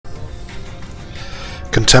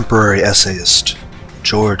Contemporary essayist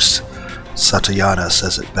George Satayana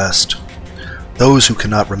says it best. Those who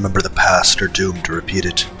cannot remember the past are doomed to repeat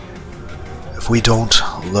it. If we don't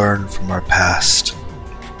learn from our past,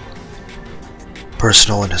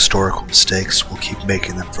 personal and historical mistakes will keep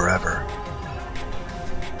making them forever.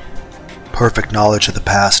 Perfect knowledge of the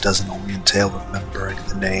past doesn't only entail remembering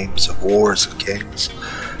the names of wars and kings.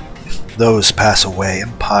 Those pass away,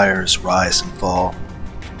 empires rise and fall,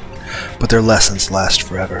 but their lessons last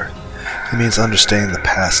forever. It means understanding the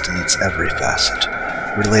past in its every facet,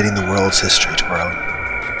 relating the world's history to our own.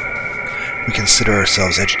 We consider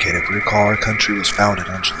ourselves educated if we recall our country was founded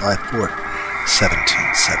on July 4th,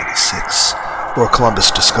 1776, or Columbus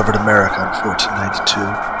discovered America in 1492.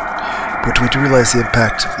 But we do realize the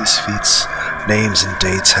impact of these feats. Names and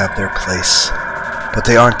dates have their place, but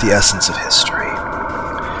they aren't the essence of history.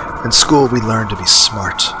 In school we learn to be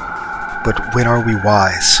smart, but when are we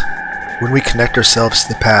wise? When we connect ourselves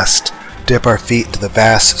to the past, dip our feet into the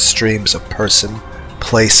vast streams of person,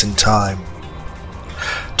 place, and time.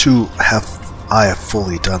 I have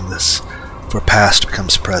fully done this, for past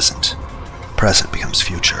becomes present becomes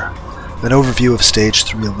future. An overview of Stage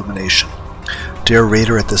 3 Illumination. Dear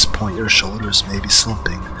reader, at this point your shoulders may be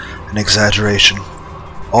slumping. An exaggeration.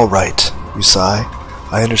 All right, you sigh.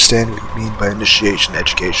 I understand what you mean by initiation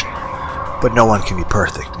education, but no one can be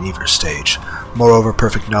perfect in either stage. Moreover,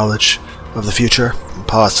 perfect knowledge of the future?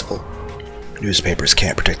 Impossible. Newspapers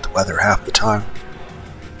can't predict the weather half the time.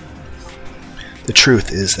 The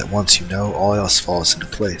truth is that once you know, all else falls into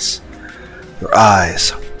place. Your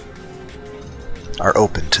eyes are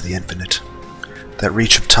open to the infinite. That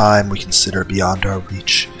reach of time we consider beyond our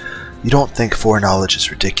reach. You don't think foreknowledge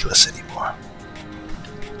is ridiculous anymore.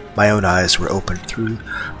 My own eyes were opened through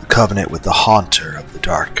the covenant with the Haunter of the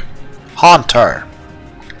Dark. Haunter!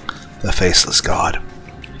 The faceless god.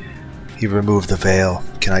 He removed the veil.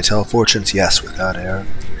 Can I tell fortunes? Yes, without error.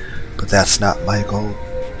 But that's not my goal.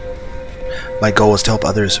 My goal is to help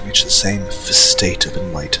others reach the same state of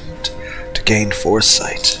enlightenment, to gain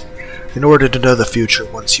foresight. In order to know the future,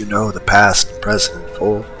 once you know the past and present in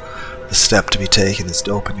full, the step to be taken is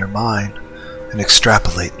to open your mind and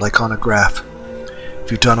extrapolate like on a graph.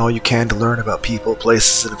 If you've done all you can to learn about people,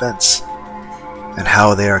 places, and events, and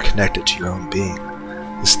how they are connected to your own being,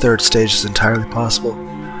 this third stage is entirely possible,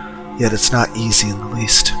 yet it's not easy in the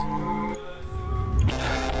least.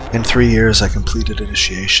 In 3 years I completed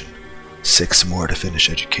initiation, 6 more to finish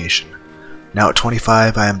education. Now at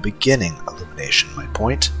 25 I am beginning illumination. My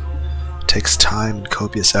point? It takes time and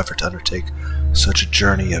copious effort to undertake such a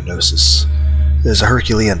journey of gnosis. It is a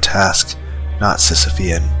Herculean task, not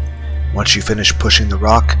Sisyphean. Once you finish pushing the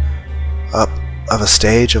rock up of a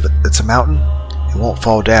stage, it's a mountain, it won't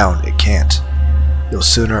fall down, it can't. You'll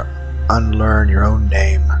sooner unlearn your own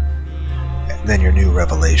name than your new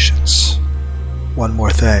revelations. One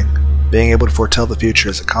more thing. Being able to foretell the future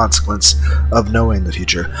is a consequence of knowing the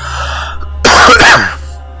future.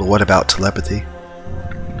 But what about telepathy?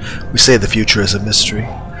 We say the future is a mystery,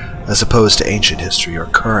 as opposed to ancient history or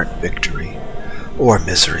current victory, or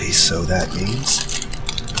misery, so that means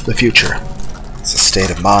the future. It's a state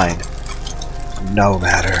of mind. No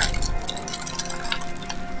matter.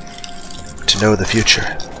 To know the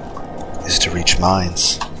future is to reach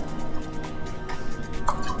minds.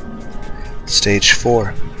 Stage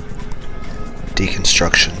 4.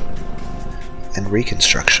 Deconstruction and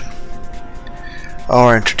reconstruction.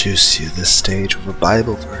 I'll introduce you to this stage with a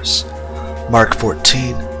Bible verse, Mark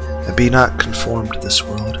 14, and be not conformed to this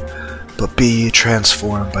world, but be ye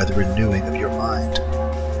transformed by the renewing of your mind.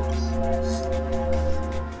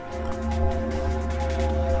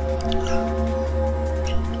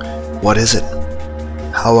 What is it?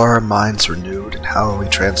 How are our minds renewed, and how are we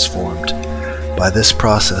transformed? By this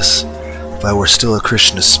process, if I were still a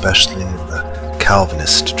Christian, especially in the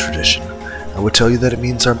Calvinist tradition, I would tell you that it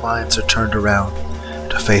means our minds are turned around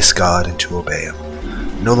to face God and to obey Him,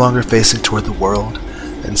 no longer facing toward the world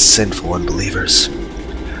and sinful unbelievers.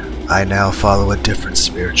 I now follow a different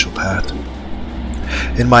spiritual path.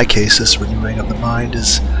 In my case, this renewing of the mind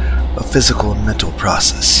is a physical and mental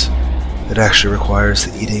process. It actually requires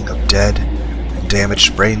the eating of dead and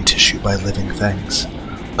damaged brain tissue by living things,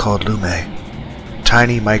 called lume,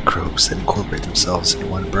 tiny microbes that incorporate themselves into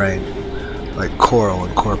one brain, like coral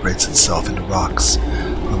incorporates itself into rocks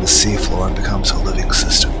on the seafloor and becomes a living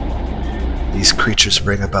system. These creatures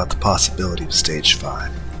bring about the possibility of Stage 5,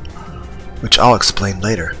 which I'll explain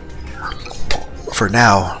later. For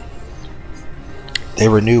now, they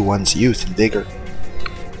renew one's youth and vigor,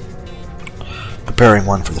 preparing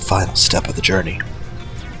one for the final step of the journey.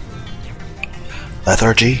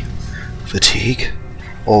 Lethargy, fatigue,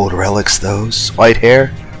 Old relics those. White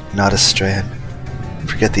hair, not a strand.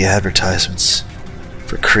 Forget the advertisements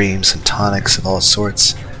for creams and tonics of all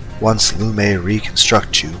sorts. Once Lu may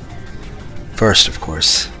reconstruct you. First, of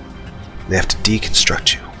course, they have to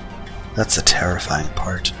deconstruct you. That's the terrifying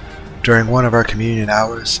part. During one of our communion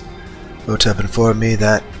hours, Otep informed me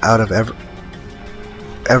that out of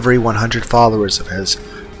every 100 followers of his,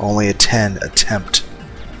 only 10 attempt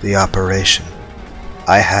the operation.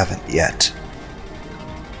 I haven't yet.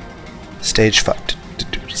 Stage 5.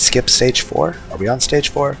 Did we skip stage 4? Are we on stage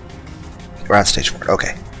 4? We're on stage 4.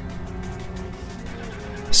 Okay.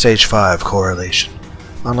 Stage 5, correlation.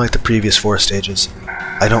 Unlike the previous 4 stages,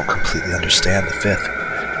 I don't completely understand the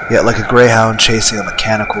 5th, yet like a greyhound chasing a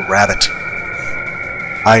mechanical rabbit,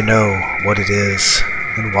 I know what it is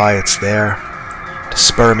and why it's there, to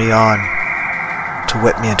spur me on, to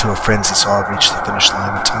whip me into a frenzy so I'll reach the finish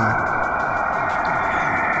line in time.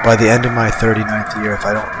 By the end of my 39th year, if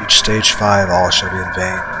I don't reach stage 5, all shall be in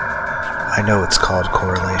vain. I know it's called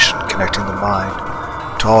correlation, connecting the mind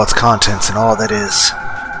to all its contents and all that is.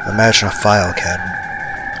 Imagine a file cabinet.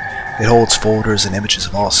 It holds folders and images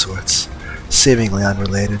of all sorts, seemingly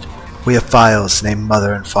unrelated. We have files named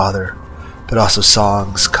Mother and Father, but also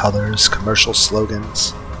songs, colors, commercial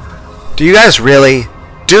slogans. Do you guys really?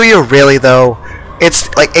 Do you really though? It's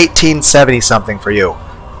like 1870 something for you.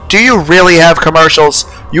 Do you really have commercials?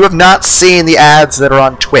 You have not seen the ads that are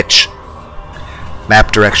on Twitch.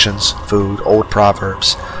 Map directions, food, old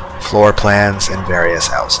proverbs, floor plans, and various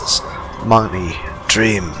houses. Money,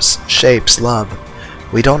 dreams, shapes, love.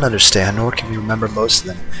 We don't understand, nor can we remember most of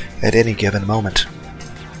them at any given moment.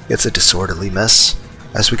 It's a disorderly mess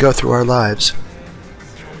as we go through our lives.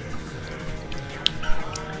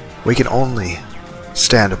 We can only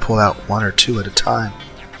stand to pull out 1 or 2 at a time.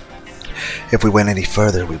 If we went any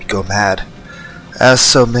further, we'd go mad, as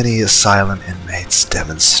so many silent inmates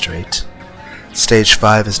demonstrate. Stage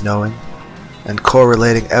 5 is knowing and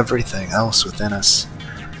correlating everything else within us,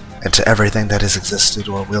 and to everything that has existed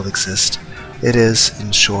or will exist. It is,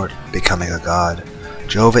 in short, becoming a god.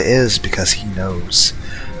 Jehovah is because he knows.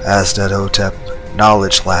 As did Otep,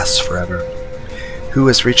 knowledge lasts forever. Who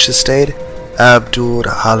has reached this state?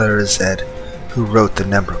 Abdul-Halarzed, who wrote the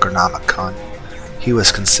Necronomicon. He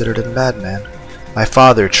was considered a madman. My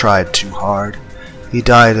father tried too hard. He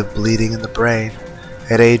died of bleeding in the brain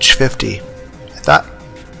at age 50. I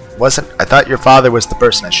thought your father was the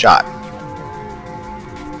person I shot.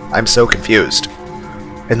 I'm so confused.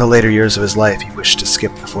 In the later years of his life, he wished to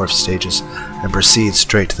skip the 4 stages and proceed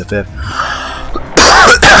straight to the 5th,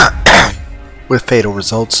 with fatal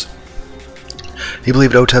results. He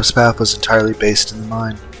believed Otep's path was entirely based in the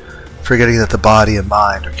mind, forgetting that the body and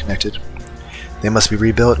mind are connected. They must be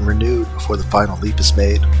rebuilt and renewed before the final leap is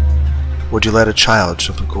made. Would you let a child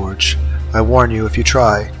jump a gorge? I warn you, if you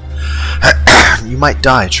try, you might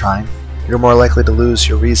die trying. You're more likely to lose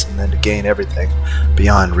your reason than to gain everything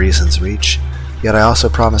beyond reason's reach. Yet I also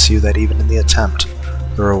promise you that even in the attempt,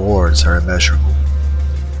 the rewards are immeasurable.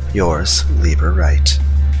 Yours, Lieber Wright.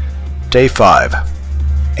 Day 5,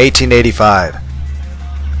 1885.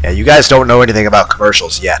 Yeah, you guys don't know anything about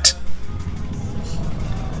commercials yet.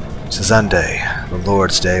 Sunday, the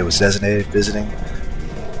Lord's Day, was designated visiting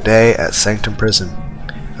day at Sanctum Prison.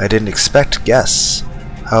 I didn't expect guests.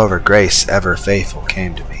 However, Grace, ever faithful,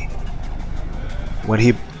 came to me. When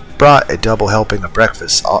he brought a double helping of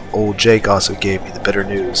breakfast, old Jake also gave me the bitter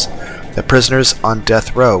news that prisoners on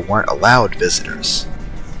death row weren't allowed visitors.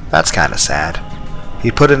 That's kinda sad. He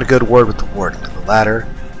put in a good word with the warden, and the latter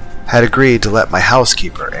had agreed to let my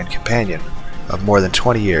housekeeper and companion of more than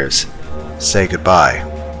 20 years say goodbye.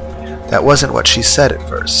 That wasn't what she said at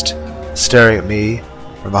first. Staring at me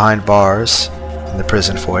from behind bars in the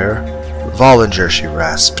prison foyer, Vollinger, she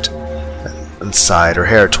rasped, and sighed, her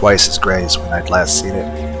hair twice as gray as when I'd last seen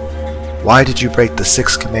it. Why did you break the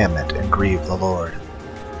 6th commandment and grieve the Lord?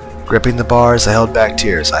 Gripping the bars, I held back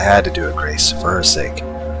tears. I had to do it, Grace, for her sake.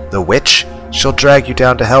 The witch? She'll drag you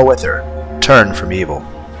down to hell with her. Turn from evil.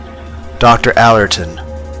 Dr. Allerton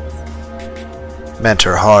meant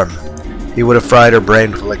her harm. He would have fried her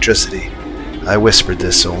brain with electricity. I whispered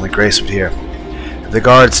this so only Grace would hear. If the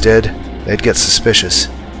guards did, they'd get suspicious.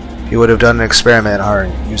 He would have done an experiment on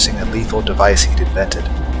her using a lethal device he'd invented.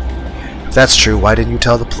 If that's true, why didn't you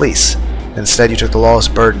tell the police? Instead, you took the lawless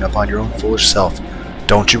burden upon your own foolish self.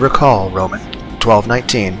 Don't you recall, Roman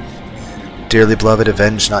 12:19? Dearly beloved,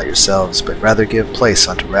 avenge not yourselves, but rather give place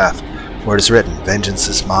unto wrath. For it is written, Vengeance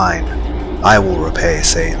is mine. I will repay,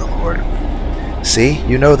 saying the Lord. See,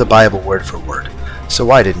 you know the Bible word for word, so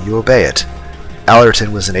why didn't you obey it?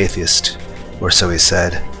 Allerton was an atheist, or so he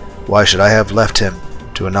said. Why should I have left him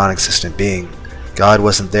to a non-existent being? God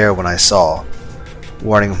wasn't there when I saw.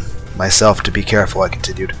 Warning myself to be careful, I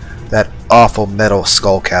continued. That awful metal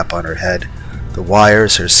skull cap on her head. The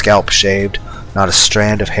wires, her scalp shaved, not a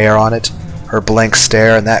strand of hair on it. Her blank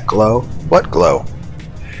stare and that glow. What glow?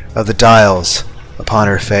 Of the dials upon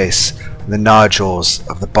her face, and the nodules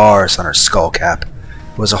of the bars on her skull cap.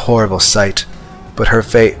 It was a horrible sight, but her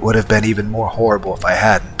fate would have been even more horrible if I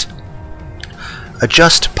hadn't. A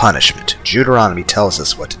just punishment. Deuteronomy tells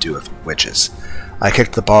us what to do with witches. I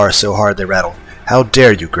kicked the bars so hard they rattled. How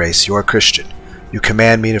dare you, Grace? You're a Christian. You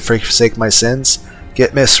command me to forsake my sins?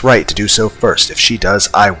 Get Miss right to do so first. If she does,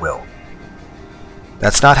 I will.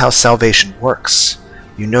 That's not how salvation works.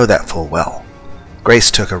 You know that full well.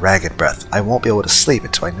 Grace took a ragged breath. I won't be able to sleep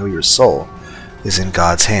until I know your soul is in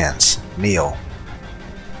God's hands. Kneel.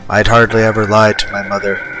 I'd hardly ever lied to my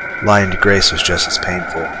mother. Lying to Grace was just as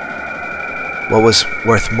painful. What was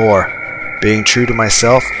worth more, being true to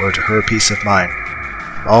myself or to her peace of mind?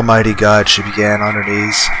 Almighty God, she began on her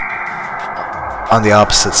knees on the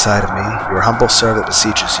opposite side of me. Your humble servant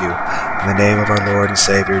beseeches you, in the name of our Lord and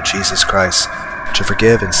Savior, Jesus Christ, to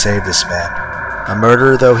forgive and save this man. A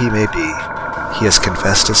murderer though he may be, he has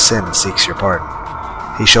confessed his sin and seeks your pardon.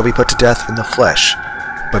 He shall be put to death in the flesh,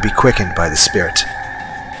 but be quickened by the Spirit.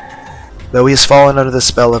 Though he has fallen under the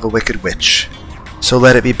spell of a wicked witch, so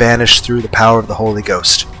let it be banished through the power of the Holy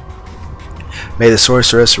Ghost. May the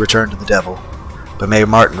sorceress return to the devil, but may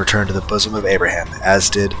Martin return to the bosom of Abraham, as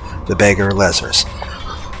did the beggar Lazarus.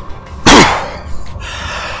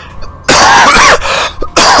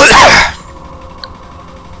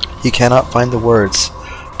 He cannot find the words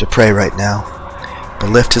to pray right now,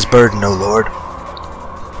 but lift his burden, O Lord.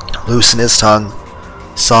 Loosen his tongue,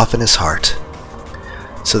 soften his heart,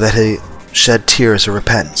 so that he shed tears of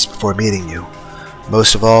repentance before meeting you.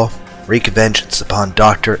 Most of all, wreak vengeance upon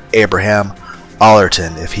Dr. Abraham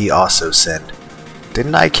Allerton if he also sinned.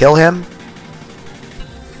 Didn't I kill him?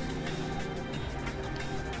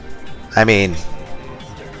 I mean,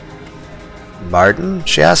 Martin?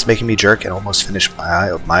 She asked, making me jerk and almost finish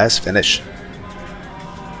my eyes. Finish.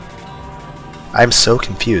 I'm so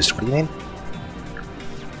confused. What do you mean?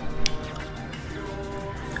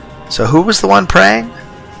 So who was the one praying?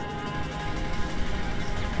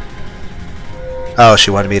 Oh,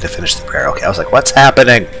 she wanted me to finish the prayer. Okay, I was like, what's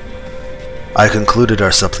happening? I concluded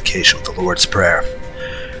our supplication with the Lord's Prayer.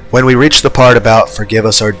 When we reached the part about forgive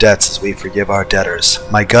us our debts as we forgive our debtors,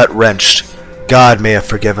 my gut wrenched. God may have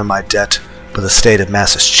forgiven my debt, but the state of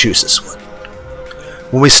Massachusetts wouldn't.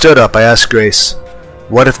 When we stood up, I asked Grace,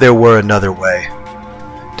 what if there were another way?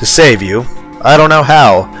 To save you, I don't know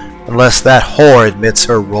how, unless that whore admits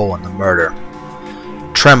her role in the murder.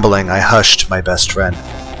 Trembling, I hushed my best friend.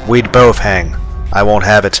 We'd both hang. I won't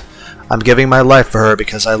have it. I'm giving my life for her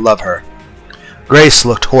because I love her. Grace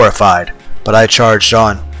looked horrified, but I charged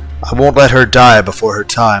on. I won't let her die before her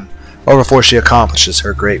time, or before she accomplishes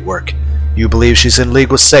her great work. You believe she's in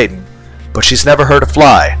league with Satan, but she's never hurt a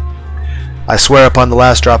fly. I swear upon the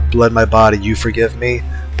last drop of blood in my body, you forgive me,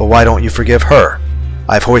 but why don't you forgive her?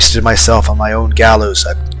 I've hoisted myself on my own gallows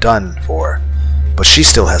I'm done for, but she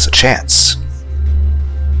still has a chance.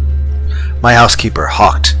 My housekeeper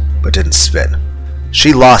hawked, but didn't spit.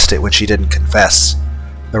 She lost it when she didn't confess.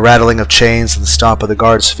 The rattling of chains and the stomp of the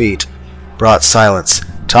guards' feet brought silence.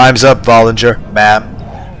 Time's up, Vollinger,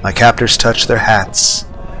 ma'am. My captors touched their hats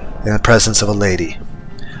in the presence of a lady.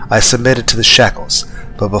 I submitted to the shackles,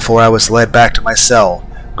 but before I was led back to my cell,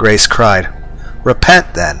 Grace cried,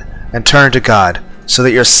 Repent, then, and turn to God, so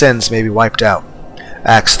that your sins may be wiped out.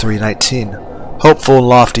 Acts 3:19. Hopeful and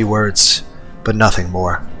lofty words, but nothing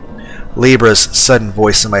more. Libra's sudden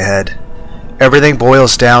voice in my head. Everything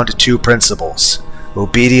boils down to two principles,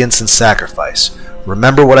 obedience and sacrifice.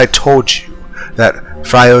 Remember what I told you, that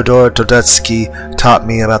Fyodor Dostoevsky taught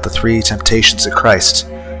me about the three temptations of Christ.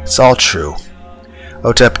 It's all true.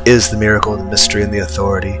 Otep is the miracle, the mystery, and the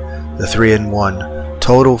authority, the three in one.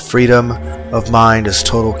 Total freedom of mind is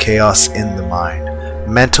total chaos in the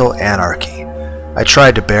mind. Mental anarchy. I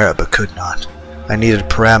tried to bear it, but could not. I needed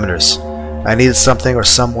parameters. I needed something or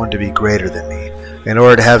someone to be greater than me, in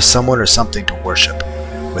order to have someone or something to worship.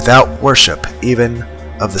 Without worship, even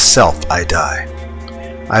of the self, I die.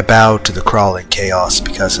 I bowed to the crawling chaos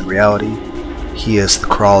because in reality, he is the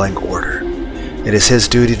crawling order. It is his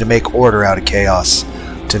duty to make order out of chaos,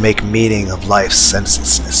 to make meaning of life's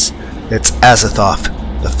senselessness. It's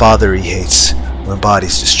Azathoth, the father he hates, who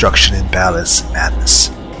embodies destruction, imbalance, and madness.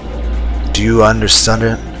 Do you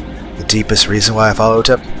understand the deepest reason why I followed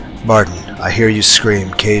him? Martin, I hear you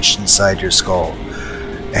scream, caged inside your skull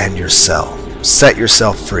and your cell. Set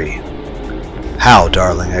yourself free. How,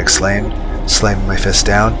 darling? I exclaimed, slamming my fist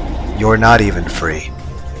down. you're not even free.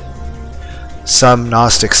 Some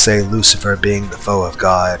Gnostics say Lucifer, being the foe of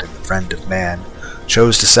God and the friend of man,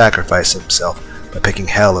 chose to sacrifice himself by picking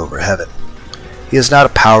hell over heaven. He is not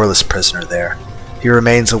a powerless prisoner there. He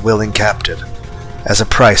remains a willing captive, as a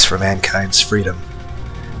price for mankind's freedom.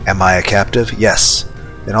 Am I a captive? Yes,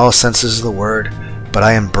 in all senses of the word, but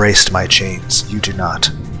I embraced my chains. You do not.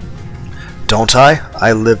 Don't I?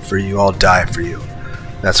 I live for you, I'll die for you.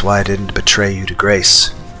 That's why I didn't betray you to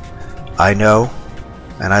grace. I know,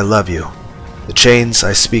 and I love you. The chains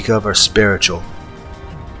I speak of are spiritual.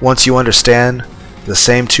 Once you understand, the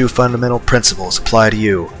same two fundamental principles apply to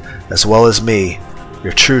you, as well as me,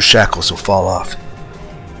 your true shackles will fall off.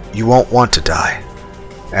 You won't want to die.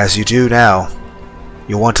 As you do now,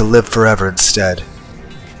 you'll want to live forever instead.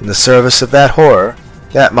 In the service of that horror,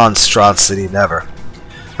 that monstrosity never.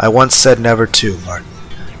 I once said never too, Martin.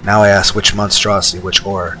 Now I ask which monstrosity, which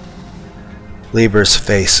horror. Lieber's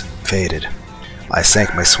face faded. I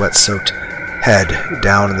sank my sweat-soaked head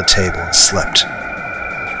down on the table and slept.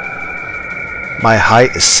 My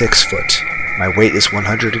height is 6 foot. My weight is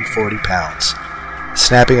 140 pounds.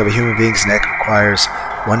 Snapping of a human being's neck requires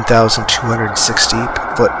 1,260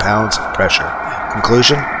 foot-pounds of pressure.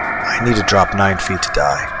 Conclusion? I need to drop 9 feet to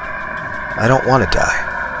die. I don't want to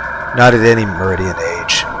die. Not at any meridian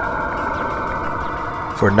age.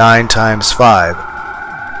 For 9 times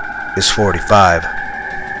 5 is 45.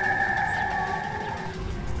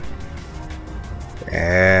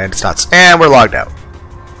 And it's not. And we're logged out.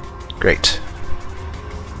 Great.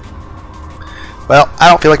 Well, I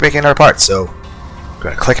don't feel like making another part, so I'm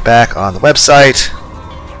going to click back on the website.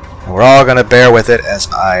 And we're all going to bear with it as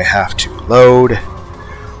I have to load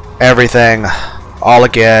everything all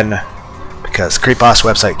again because Creepboss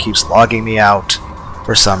website keeps logging me out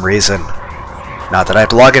for some reason. Not that I have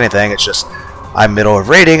to log anything, it's just I'm middle of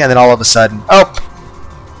reading and then all of a sudden, oh,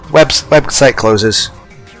 website closes.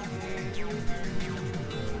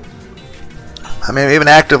 I mean, I'm even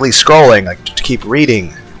actively scrolling like to keep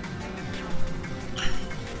reading.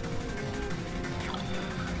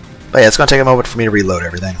 But yeah, it's going to take a moment for me to reload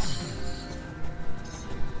everything.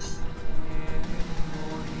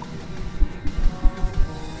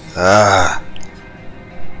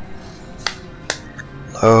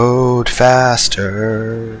 Load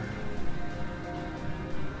faster.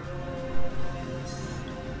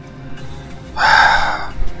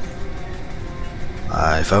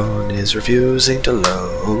 My phone is refusing to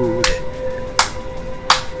load.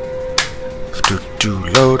 To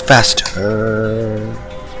load faster.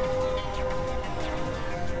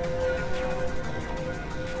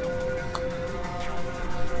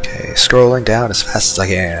 Okay, scrolling down as fast as I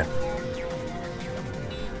can.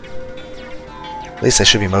 At least I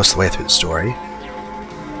should be most of the way through the story.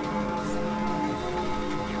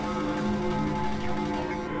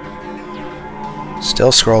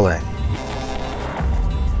 Still scrolling.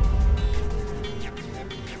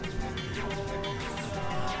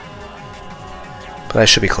 But I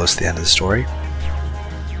should be close to the end of the story.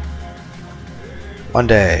 One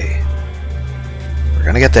day. We're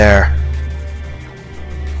gonna get there.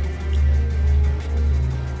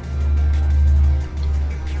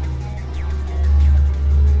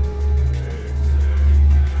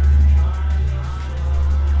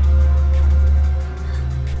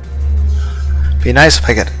 Be nice if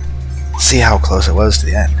I could see how close it was to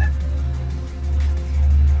the end.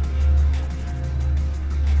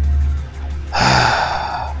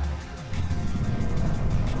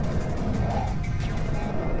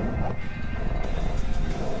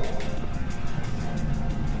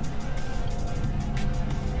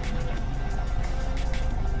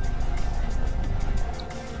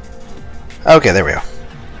 Okay, there we go.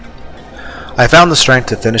 I found the strength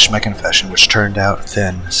to finish my confession, which turned out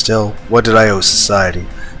thin. Still, what did I owe society?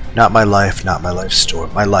 Not my life, not my life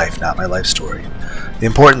story. My life, not my life story. The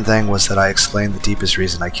important thing was that I explained the deepest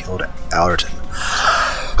reason I killed Allerton.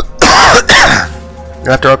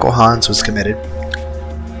 After Uncle Hans was committed,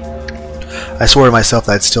 I swore to myself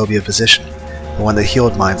that I'd still be a physician, the one that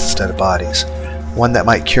healed minds instead of bodies, one that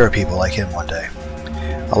might cure people like him one day.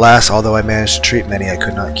 Alas, although I managed to treat many I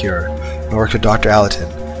could not cure, nor could Dr. Allerton,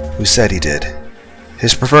 who said he did.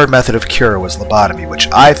 His preferred method of cure was lobotomy, which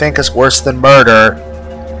I think is worse than murder.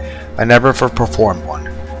 I never performed one,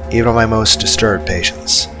 even on my most disturbed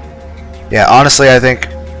patients. Yeah, honestly, I think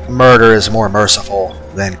murder is more merciful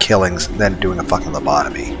than than doing a fucking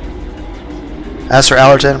lobotomy. As for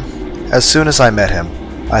Allerton, as soon as I met him,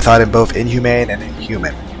 I thought him both inhumane and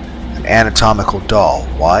inhuman, an anatomical doll.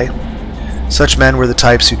 Why? Such men were the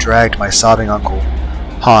types who dragged my sobbing Uncle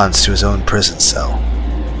Hans to his own prison cell.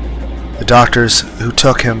 The doctors who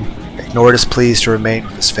took him nor displeased to remain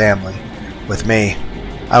with his family. With me,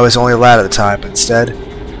 I was only a lad at the time,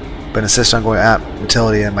 but insisted on going at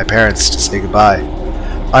Matilda and my parents to say goodbye.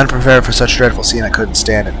 Unprepared for such a dreadful scene, I couldn't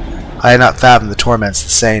stand it. I had not fathomed the torments the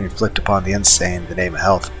sane inflict upon the insane in the name of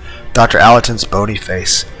health. Dr. Allerton's bony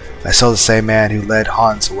face. I saw the same man who led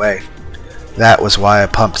Hans away. That was why I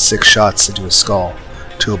pumped 6 shots into his skull,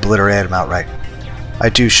 to obliterate him outright. I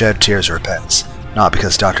do shed tears of repentance, not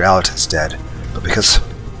because Dr. Allerton's dead, but because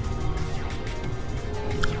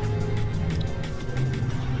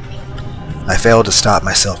I failed to stop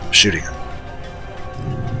myself from shooting him.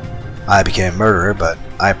 I became a murderer, but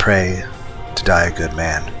I pray to die a good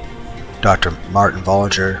man. Dr. Martin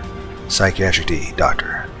Vollinger, Psychiatric D.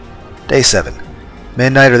 Doctor. Day 7.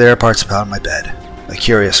 Midnight or thereabouts upon my bed. A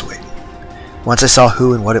curious waiting. Once I saw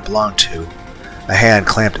who and what it belonged to. A hand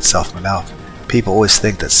clamped itself in my mouth. People always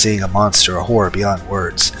think that seeing a monster or horror beyond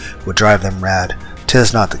words would drive them mad.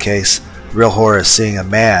 'Tis not the case. The real horror is seeing a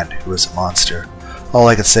man who is a monster. All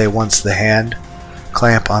I could say once the hand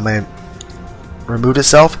clamp on my removed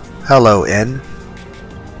itself. Hello, N.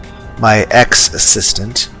 My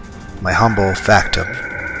ex-assistant, my humble factum,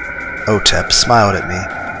 Otep, smiled at me.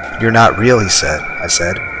 You're not real, he said. I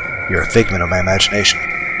said, you're a figment of my imagination.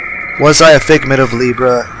 Was I a figment of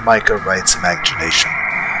Libra, Micah Wright's imagination?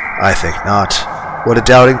 I think not. What a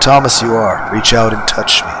doubting Thomas you are. Reach out and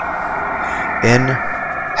touch me. N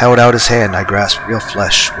held out his hand. I grasped real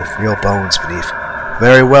flesh with real bones beneath.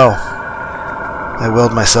 Very well. I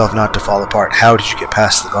willed myself not to fall apart. How did you get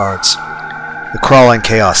past the guards? The crawling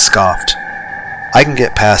chaos scoffed. I can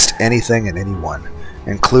get past anything and anyone,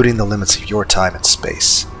 including the limits of your time and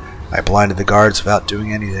space. I blinded the guards without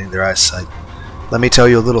doing anything to their eyesight. Let me tell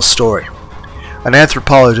you a little story. An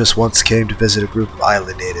anthropologist once came to visit a group of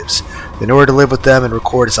island natives. In order to live with them and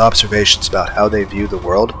record his observations about how they view the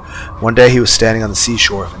world, one day he was standing on the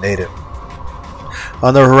seashore with a native.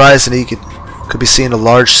 On the horizon he could be seen a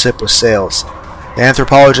large ship with sails. The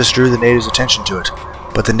anthropologist drew the native's attention to it,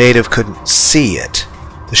 but the native couldn't see it.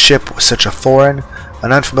 The ship was such a foreign,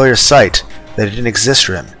 an unfamiliar sight that it didn't exist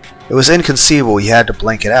for him. It was inconceivable. He had to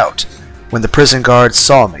blank it out. When the prison guards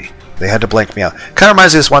saw me, they had to blank me out. Kind of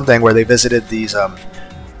reminds me of this one thing where they visited these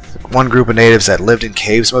one group of natives that lived in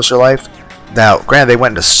caves most of their life. Now, granted, they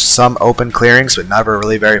went into some open clearings, but never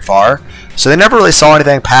really very far. So they never really saw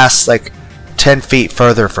anything past like 10 feet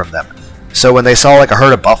further from them. So when they saw like a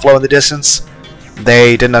herd of buffalo in the distance,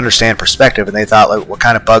 they didn't understand perspective, and they thought, like, what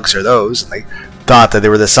kind of bugs are those? And they thought that they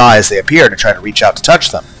were the size they appeared and tried to reach out to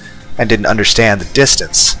touch them, and didn't understand the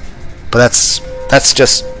distance. But that's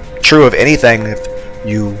just true of anything if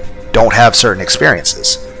you don't have certain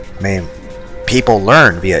experiences. I mean, people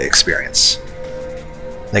learn via experience.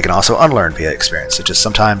 They can also unlearn via experience. It just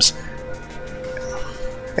sometimes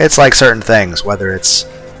it's like certain things, whether it's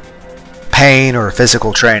pain or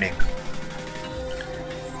physical training.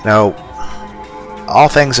 You know, all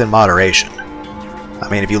things in moderation. I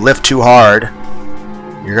mean, if you lift too hard,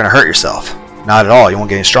 you're going to hurt yourself. Not at all. You won't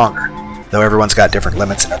get any stronger. Though everyone's got different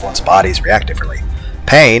limits and everyone's bodies react differently.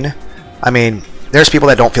 Pain, I mean, there's people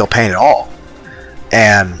that don't feel pain at all.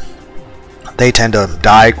 And they tend to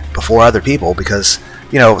die before other people because,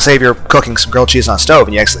 you know, say if you're cooking some grilled cheese on a stove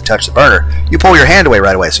and you accidentally touch the burner, you pull your hand away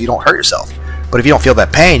right away so you don't hurt yourself. But if you don't feel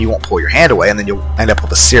that pain, you won't pull your hand away, and then you'll end up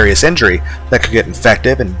with a serious injury that could get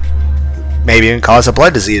infected and maybe even cause a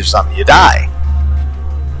blood disease or something. You die.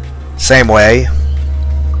 Same way,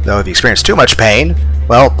 though, if you experience too much pain,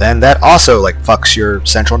 well, then that also like fucks your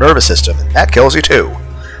central nervous system, and that kills you too,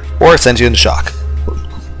 or it sends you into shock,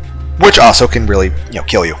 which also can really, you know,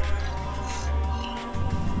 kill you.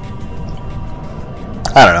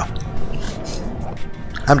 I don't know.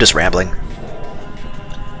 I'm just rambling.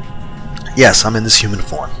 Yes, I'm in this human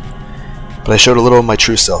form, but I showed a little of my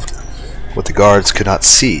true self to them, what the guards could not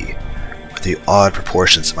see with the odd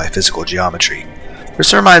proportions of my physical geometry.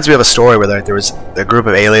 This reminds me of a story where there was a group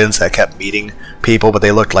of aliens that kept meeting people, but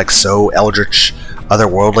they looked like so eldritch,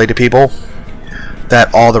 otherworldly to people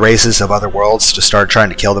that all the races of other worlds just started trying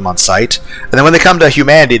to kill them on sight. And then when they come to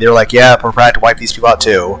humanity, they're like, yeah, we're trying to wipe these people out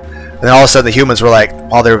too. And then all of a sudden the humans were like,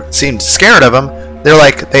 while they seemed scared of them, they're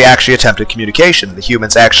like, they actually attempted communication. The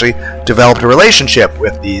humans actually developed a relationship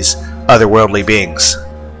with these otherworldly beings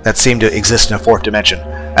that seemed to exist in a fourth dimension.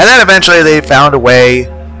 And then eventually they found a way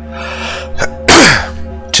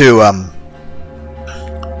to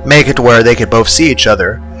make it to where they could both see each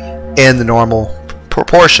other in the normal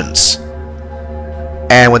proportions.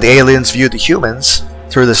 And when the aliens viewed the humans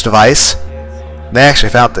through this device, they actually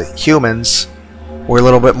found the humans were a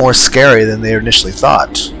little bit more scary than they initially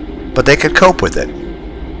thought. But they could cope with it.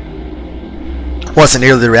 It wasn't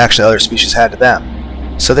nearly the reaction other species had to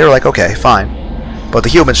them. So they were like, okay, fine. But the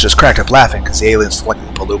humans just cracked up laughing because the aliens went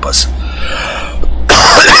and pollute us.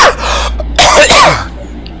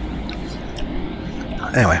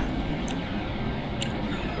 Anyway.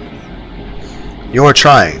 You're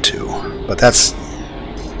trying to, but that's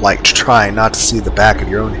like trying not to see the back of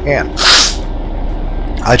your own hand.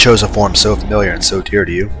 I chose a form so familiar and so dear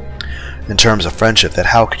to you, in terms of friendship, that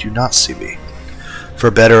how could you not see me?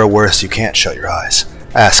 For better or worse, you can't shut your eyes.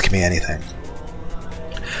 Ask me anything.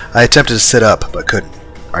 I attempted to sit up, but couldn't.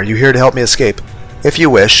 Are you here to help me escape? If you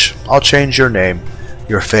wish, I'll change your name,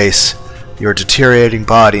 your face, your deteriorating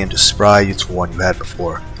body into spry, youthful one you had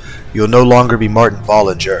before. You'll no longer be Martin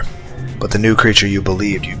Vollinger, but the new creature you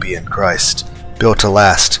believed you'd be in Christ, built to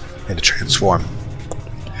last and to transform.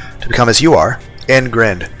 To become as you are, and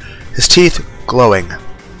grinned, his teeth glowing,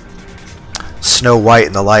 snow white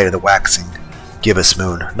in the light of the waxing gibbous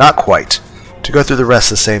moon. Not quite. To go through the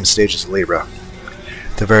rest of the same stages of Libra.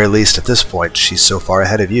 At the very least, at this point, she's so far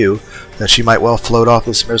ahead of you that she might well float off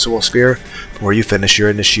this miserable sphere before you finish your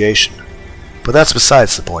initiation. But that's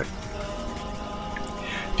besides the point.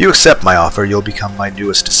 If you accept my offer, you'll become my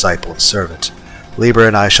newest disciple and servant. Libra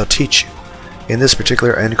and I shall teach you. In this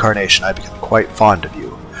particular incarnation, I become quite fond of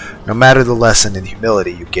you. No matter the lesson in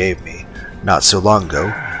humility you gave me not so long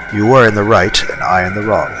ago, you were in the right and I in the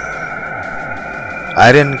wrong.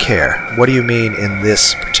 I didn't care. What do you mean, in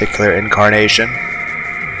this particular incarnation?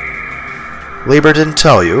 Libra didn't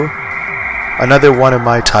tell you. Another one of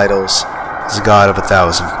my titles is God of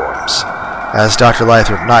 1,000 forms. As Dr.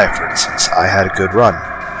 Lathrop and I, for instance, I had a good run,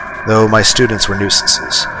 though my students were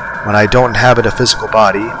nuisances. When I don't inhabit a physical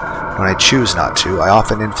body, when I choose not to, I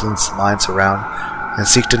often influence the minds around and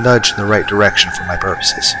seek to nudge in the right direction for my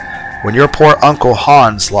purposes. When your poor Uncle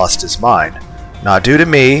Hans lost his mind, not due to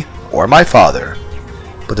me or my father,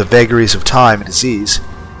 but the vagaries of time and disease,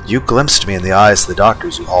 you glimpsed me in the eyes of the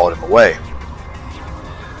doctors who hauled him away.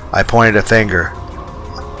 I pointed a finger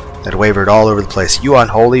that wavered all over the place. You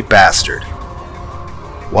unholy bastard.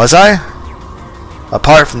 Was I?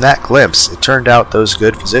 Apart from that glimpse, it turned out those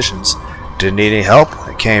good physicians didn't need any help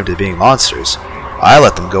when it came to being monsters. I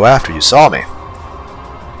let them go after you saw me.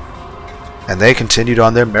 And they continued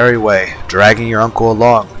on their merry way, dragging your uncle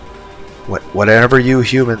along. Whenever you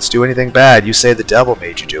humans do anything bad, you say the devil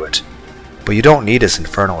made you do it. But you don't need his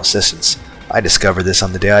infernal assistance. I discovered this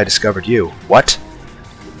on the day I discovered you. What?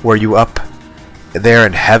 Were you up there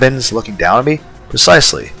in heavens looking down at me?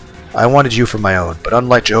 Precisely. I wanted you for my own, but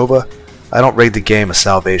unlike Jehovah, I don't rig the game of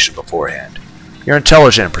salvation beforehand. You're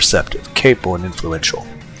intelligent and perceptive, capable and influential.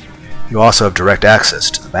 You also have direct access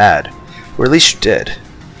to the mad, or at least you did.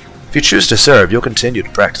 If you choose to serve, you'll continue to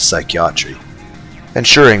practice psychiatry,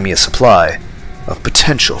 ensuring me a supply of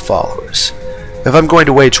potential followers. If I'm going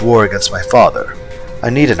to wage war against my father, I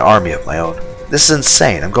need an army of my own. This is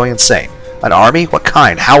insane. I'm going insane. An army? What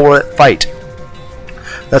kind? How will it fight?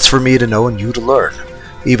 That's for me to know and you to learn.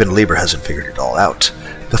 Even Libra hasn't figured it all out.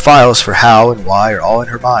 The files for how and why are all in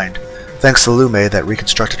her mind, thanks to Lume that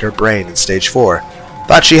reconstructed her brain in stage 4.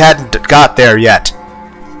 Thought she hadn't got there yet.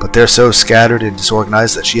 But they're so scattered and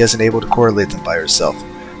disorganized that she isn't able to correlate them by herself.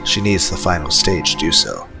 She needs the final stage to do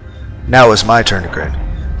so. Now is my turn to grin,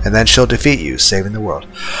 and then she'll defeat you, saving the world.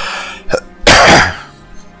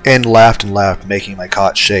 And laughed, making my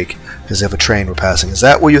cot shake as if a train were passing. Is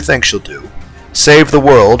that what you think she'll do? Save the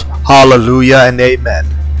world? Hallelujah and amen.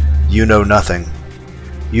 You know nothing.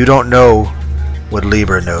 You don't know what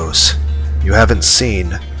Libra knows. You haven't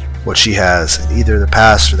seen what she has in either the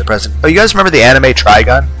past or the present. Oh, you guys remember the anime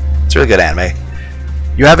Trigun? It's a really good anime.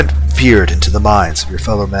 You haven't peered into the minds of your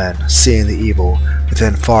fellow men, seeing the evil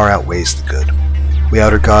within far outweighs the good. We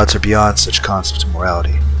outer gods are beyond such concepts of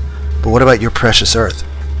morality. But what about your precious earth?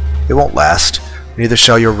 It won't last, neither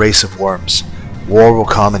shall your race of worms. War will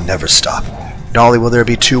come and never stop. Not only will there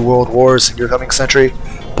be 2 world wars in your coming century,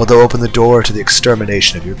 but they'll open the door to the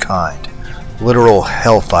extermination of your kind. Literal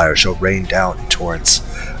hellfire shall rain down in torrents,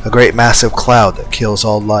 a great massive cloud that kills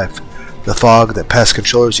all life. The fog that pest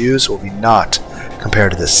controllers use will be naught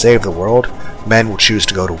compared to this. Save the world. Men will choose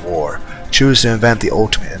to go to war, choose to invent the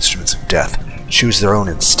ultimate instruments of death, choose their own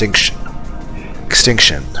extinction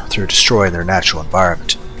through destroying their natural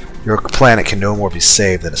environment. Your planet can no more be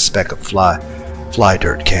saved than a speck of fly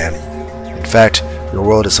dirt can. In fact, your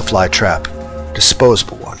world is a fly trap,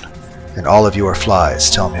 disposable one, and all of you are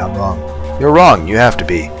flies. Tell me I'm wrong. You're wrong, you have to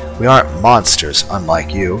be. We aren't monsters,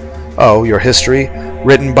 unlike you. Oh, your history,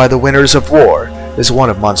 written by the winners of war, is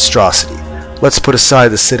one of monstrosity. Let's put aside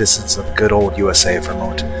the citizens of good old USA for a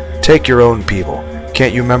moment. Take your own people.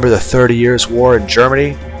 Can't you remember the 30 Years' War in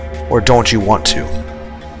Germany? Or don't you want to?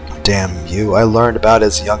 Damn you, I learned about it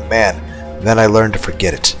as a young man. Then I learned to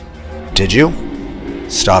forget it. Did you?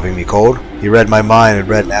 Stopping me cold, he read my mind and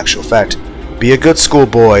read in actual fact. Be a good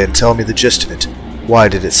schoolboy and tell me the gist of it. Why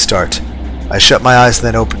did it start? I shut my eyes and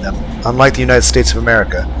then opened them. Unlike the United States of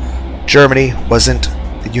America, Germany wasn't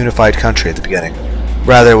a unified country at the beginning.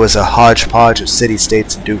 Rather, it was a hodgepodge of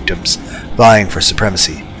city-states and dukedoms vying for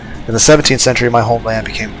supremacy. In the 17th century, my homeland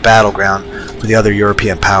became a battleground for the other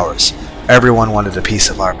European powers. Everyone wanted a piece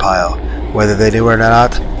of our pile. Whether they knew it or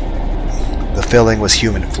not, the filling was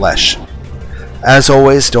human flesh. As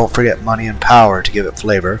always, don't forget money and power to give it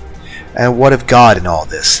flavor. And what of God in all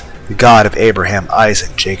this? The God of Abraham,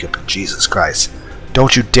 Isaac, Jacob, and Jesus Christ.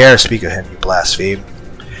 Don't you dare speak of him, you blaspheme.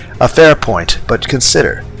 A fair point, but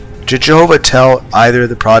consider. Did Jehovah tell either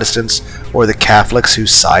the Protestants or the Catholics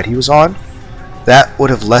whose side he was on? That would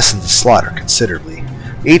have lessened the slaughter considerably.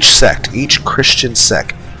 Each sect, each Christian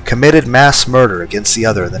sect, committed mass murder against the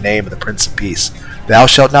other in the name of the Prince of Peace. Thou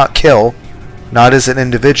shalt not kill, not as an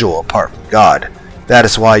individual apart from God. That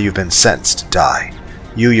is why you've been sentenced to die.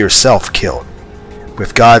 You yourself killed.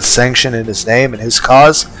 With God's sanction in his name and his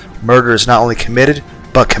cause, murder is not only committed,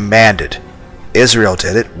 but commanded. Israel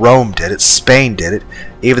did it, Rome did it, Spain did it,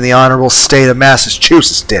 even the honorable state of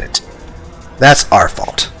Massachusetts did it. That's our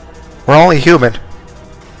fault. We're only human.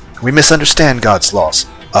 We misunderstand God's laws.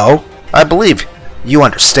 Oh, I believe you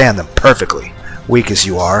understand them perfectly, weak as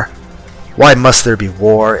you are. Why must there be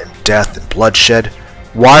war and death and bloodshed?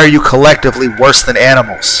 Why are you collectively worse than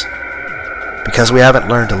animals? Because we haven't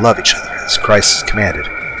learned to love each other as Christ has commanded.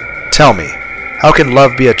 Tell me, how can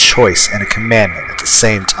love be a choice and a commandment at the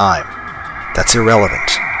same time? That's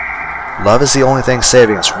irrelevant. Love is the only thing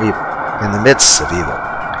saving us from evil, in the midst of evil.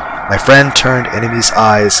 My friend turned enemy's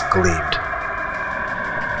eyes gleamed.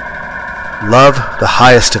 Love, the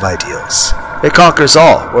highest of ideals. It conquers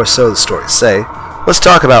all, or so the stories say. Let's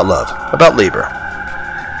talk about love, about Liber.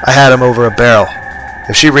 I had him over a barrel.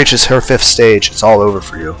 If she reaches her 5th stage, it's all over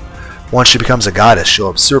for you. Once she becomes a goddess,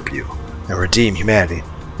 she'll usurp you and redeem humanity.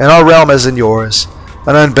 In our realm as in yours,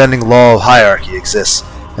 an unbending law of hierarchy exists,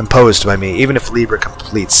 imposed by me. Even if Liber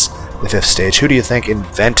completes the 5th stage, who do you think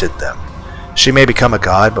invented them? She may become a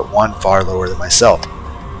god, but one far lower than myself.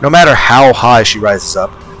 No matter how high she rises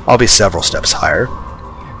up, I'll be several steps higher.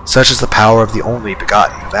 Such is the power of the only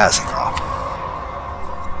begotten of Azathoth.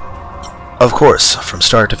 Of course, from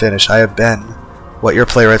start to finish, I have been what your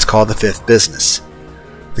playwrights call the 5th business.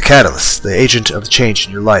 The catalyst, the agent of the change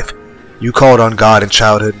in your life. You called on God in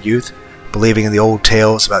childhood and youth, believing in the old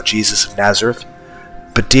tales about Jesus of Nazareth.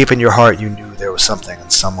 But deep in your heart you knew there was something in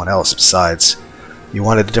someone else besides. You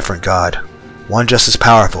wanted a different God, one just as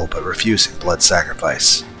powerful but refusing blood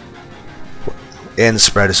sacrifice. In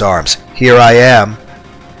spread his arms. Here I am.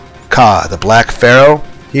 Ka, the Black Pharaoh,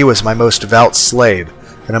 he was my most devout slave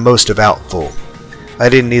and a most devout fool. I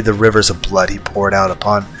didn't need the rivers of blood he poured out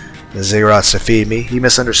upon the ziggurats to feed me. He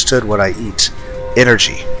misunderstood what I eat.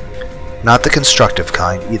 Energy. Not the constructive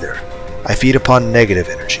kind either. I feed upon negative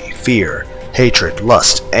energy, fear, hatred,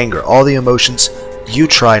 lust, anger, all the emotions you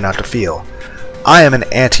try not to feel. I am an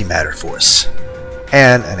antimatter force,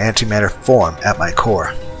 and an antimatter form at my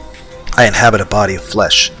core. I inhabit a body of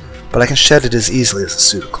flesh, but I can shed it as easily as a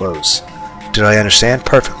suit of clothes. Did I understand?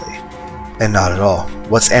 Perfectly. And not at all.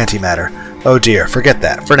 What's antimatter? Oh dear, forget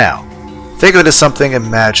that, for now. Think of it as something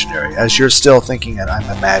imaginary, as you're still thinking that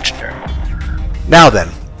I'm imaginary. Now then,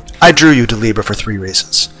 I drew you to Liber for 3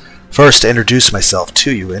 reasons. First, to introduce myself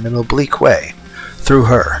to you in an oblique way, through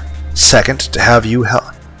her. Second, to have you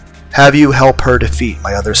help her defeat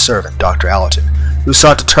my other servant, Dr. Allerton, who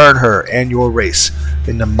sought to turn her and your race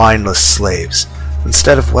into mindless slaves,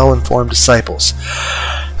 instead of well-informed disciples.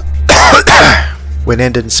 When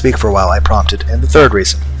N didn't speak for a while, I prompted, and the third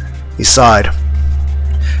reason. He sighed.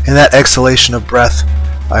 In that exhalation of breath,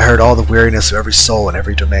 I heard all the weariness of every soul in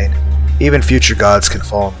every domain. Even future gods can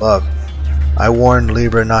fall in love. I warned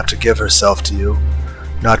Liber not to give herself to you,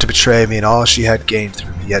 not to betray me and all she had gained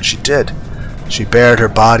through me, yet she did. She bared her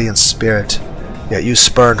body and spirit, yet you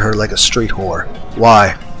spurned her like a street whore.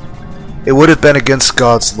 Why? It would have been against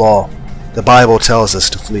God's law. The Bible tells us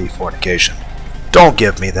to flee fornication. Don't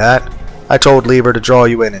give me that. I told Liber to draw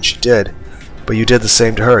you in, and she did. But you did the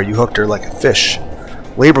same to her. You hooked her like a fish.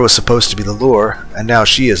 Liber was supposed to be the lure, and now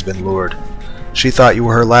she has been lured. She thought you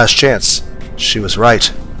were her last chance. She was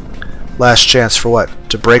right. Last chance for what?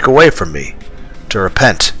 To break away from me. To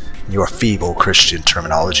repent, in your feeble Christian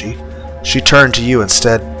terminology. She turned to you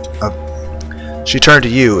instead of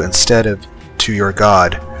to your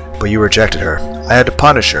God, but you rejected her. I had to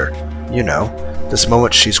punish her. You know, this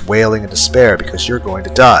moment she's wailing in despair because you're going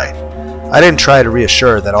to die. I didn't try to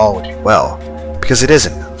reassure her that all would be well, because it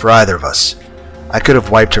isn't, for either of us. I could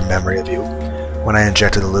have wiped her memory of you when I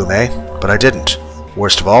injected the Lume, but I didn't.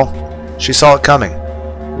 Worst of all, she saw it coming.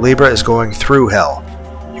 Libra is going through hell.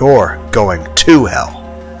 You're going to hell.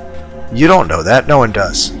 You don't know that. No one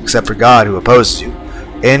does, except for God, who opposes you.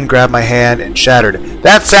 In grabbed my hand and shattered it.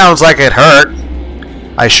 That sounds like it hurt.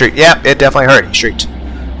 I shrieked. Yep, it definitely hurt, he shrieked,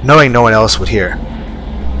 knowing no one else would hear.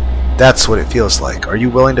 That's what it feels like. Are you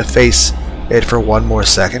willing to face it for one more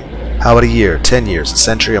second? How about a year, 10 years, a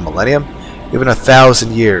century, a millennium? Even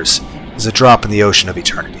 1,000 years is a drop in the ocean of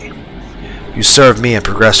eternity. You serve me and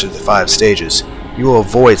progress through the 5 stages. You will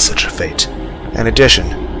avoid such a fate. In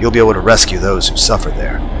addition, you'll be able to rescue those who suffer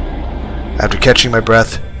there. After catching my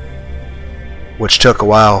breath, which took a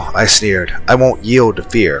while, I sneered. I won't yield to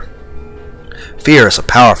fear. Fear is a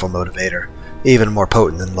powerful motivator, even more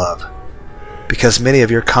potent than love. Because many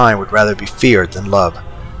of your kind would rather be feared than loved,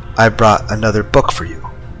 I brought another book for you.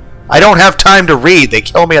 I don't have time to read. They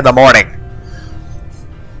kill me in the morning.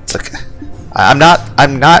 It's like, I'm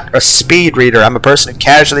not a speed reader. I'm a person who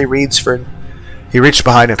casually reads for... He reached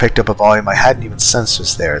behind and picked up a volume I hadn't even sensed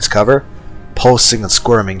was there. Its cover, pulsing and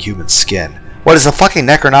squirming human skin. What is the fucking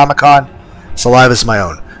Necronomicon? Saliva is my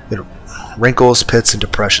own. It wrinkles, pits, and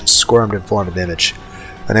depressions squirmed and formed an image.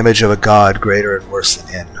 An image of a god greater and worse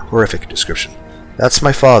than in. Horrific description. That's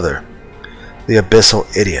my father. The abyssal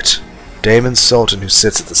idiot. Daemon Sultan who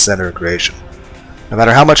sits at the center of creation. No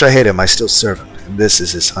matter how much I hate him, I still serve him. And this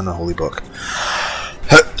is his unholy book.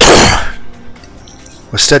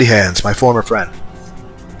 With steady hands, my former friend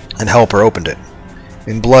and helper opened it.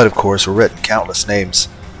 In blood, of course, were written countless names.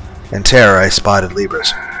 In terror, I spotted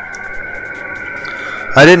Libra's.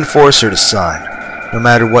 I didn't force her to sign, no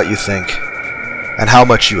matter what you think, and how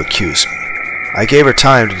much you accuse me. I gave her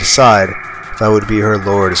time to decide if I would be her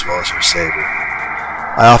lord as well as her savior.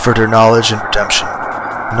 I offered her knowledge and redemption,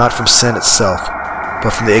 not from sin itself,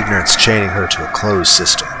 but from the ignorance chaining her to a closed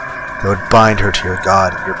system that would bind her to your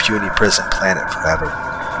god and your puny prison planet forever.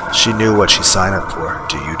 She knew what she signed up for.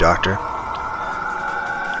 Do you, Doctor?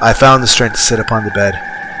 I found the strength to sit upon the bed.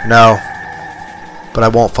 No, but I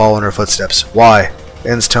won't follow in her footsteps. Why?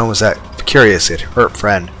 N's tone was that curious yet hurt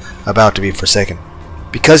friend about to be forsaken.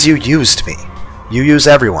 Because you used me. You use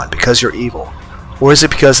everyone because you're evil. Or is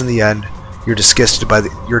it because in the end you're disgusted by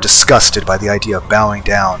the idea of bowing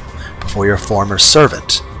down before your former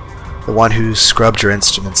servant, the one who scrubbed your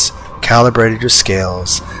instruments, calibrated your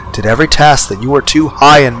scales, did every task that you were too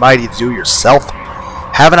high and mighty to do yourself?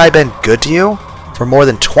 Haven't I been good to you for more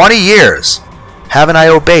than 20 years? Haven't I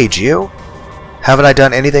obeyed you? Haven't I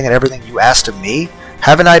done anything and everything you asked of me?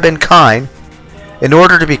 Haven't I been kind? In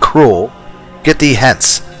order to be cruel, get thee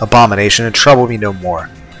hence, abomination, and trouble me no more.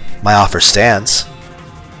 My offer stands.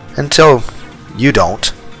 Until you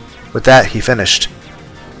don't. With that, he finished.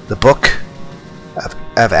 The book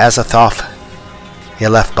of Azathoth he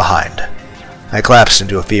left behind. I collapsed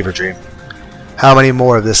into a fever dream. How many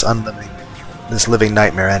more of this living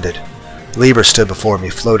nightmare ended? Libra stood before me,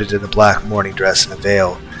 floated in a black mourning dress and a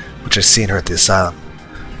veil, which I'd seen her at the asylum.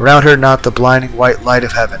 Around her not the blinding white light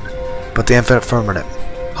of heaven, but the infinite firmament.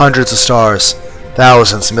 Hundreds of stars,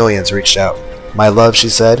 thousands, millions reached out. My love, she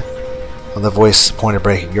said, on the voice pointed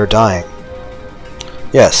breaking, you're dying.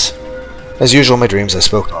 Yes. As usual in my dreams I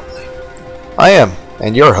spoke normally. I am,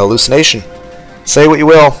 and you're a hallucination. Say what you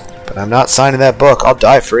will, but I'm not signing that book. I'll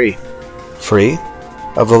die free. Free?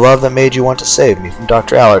 Of the love that made you want to save me from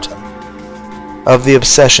Dr. Allerton. Of the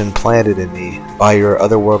obsession planted in me by your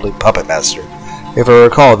otherworldly puppet master. If I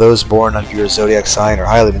recall, those born under your zodiac sign are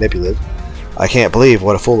highly manipulative. I can't believe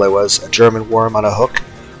what a fool I was, a German worm on a hook,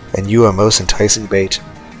 and you a most enticing bait.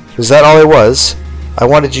 Was that all I was? I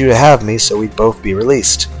wanted you to have me so we'd both be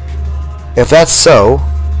released. If that's so,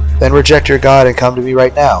 then reject your god and come to me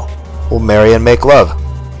right now. We'll marry and make love.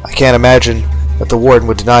 I can't imagine that the warden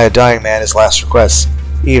would deny a dying man his last request.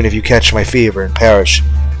 Even if you catch my fever and perish,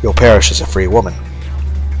 you'll perish as a free woman.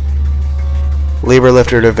 Libra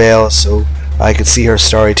lifted her veil so I could see her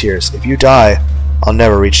starry tears. If you die, I'll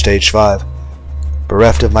never reach stage 5.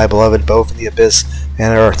 Bereft of my beloved both in the abyss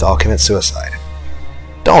and earth, I'll commit suicide.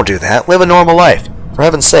 Don't do that. Live a normal life. For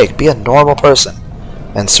heaven's sake, be a normal person.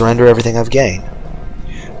 And surrender everything I've gained.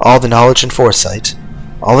 All the knowledge and foresight.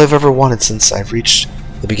 All I've ever wanted since I've reached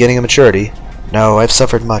the beginning of maturity. No, I've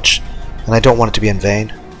suffered much, and I don't want it to be in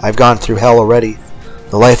vain. I've gone through hell already.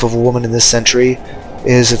 The life of a woman in this century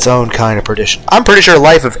is its own kind of perdition. I'm pretty sure the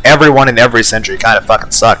life of everyone in every century kind of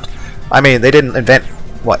fucking sucked. I mean, they didn't invent,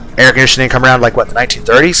 air conditioning come around like, the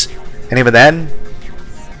 1930s? And even then,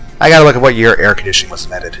 I gotta look at what year air conditioning was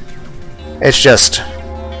invented. It's just,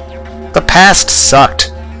 the past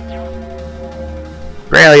sucked.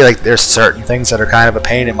 Really, there's certain things that are kind of a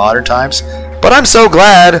pain in modern times, But I'm so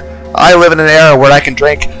glad I live in an era where I can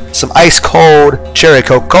drink some ice-cold cherry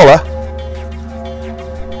Coca-Cola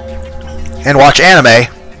and watch anime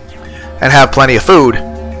and have plenty of food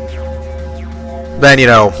than, you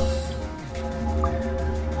know,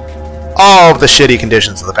 all of the shitty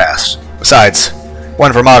conditions of the past. Besides,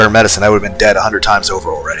 one for modern medicine, I would have been dead 100 times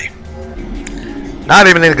over already. Not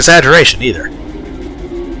even an exaggeration, either.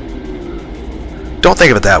 Don't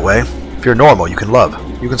think of it that way. If you're normal, you can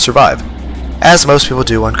love. You can survive. As most people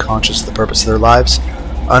do, unconscious of the purpose of their lives,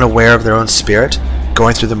 unaware of their own spirit,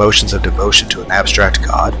 going through the motions of devotion to an abstract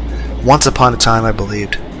God. Once upon a time I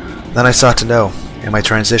believed. Then I sought to know, and my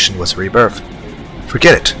transition was rebirth.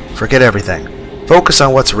 Forget it. Forget everything. Focus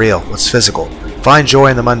on what's real, what's physical. Find joy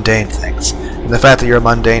in the mundane things, in the fact that you're a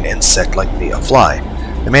mundane insect like me, a fly.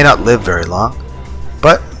 They may not live very long,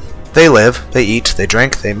 but they live, they eat, they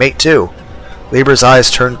drink, they mate too. Libra's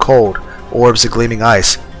eyes turn cold, orbs of gleaming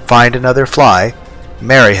ice. Find another fly,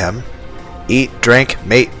 marry him, eat, drink,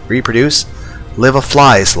 mate, reproduce, live a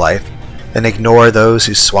fly's life, and ignore those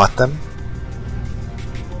who swat them.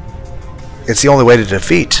 It's the only way to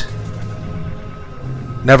defeat.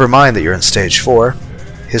 Never mind that you're in stage 4.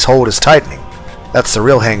 His hold is tightening. That's the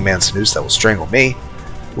real hangman's noose that will strangle me.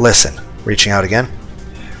 Listen, reaching out again.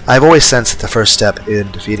 I've always sensed that the first step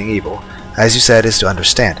in defeating evil, as you said, is to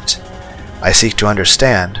understand it. I seek to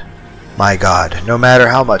understand my God, no matter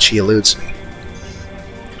how much he eludes me.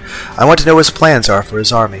 I want to know what his plans are for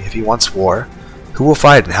his army. If he wants war, who will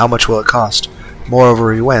fight and how much will it cost?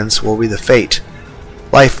 Moreover, if he wins, will be the fate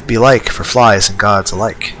life be like for flies and gods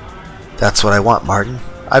alike. That's what I want, Martin.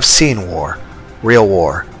 I've seen war. Real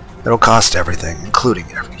war. It'll cost everything,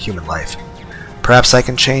 including every human life. Perhaps I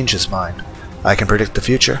can change his mind. I can predict the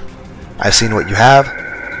future. I've seen what you have,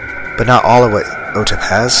 but not all of what Otep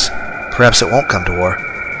has. Perhaps it won't come to war.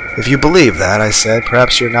 If you believe that, I said,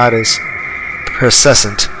 perhaps you're not as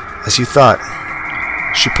persistent as you thought.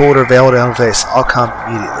 She pulled her veil down her face. I'll come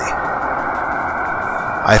immediately.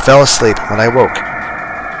 I fell asleep when I woke.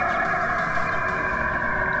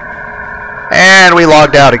 And we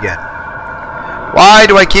logged out again. Why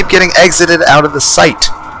do I keep getting exited out of the site?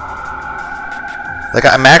 Like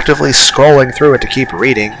I'm actively scrolling through it to keep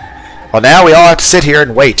reading. Well, now we all have to sit here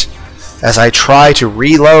and wait as I try to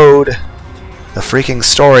reload the freaking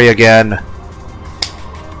story again.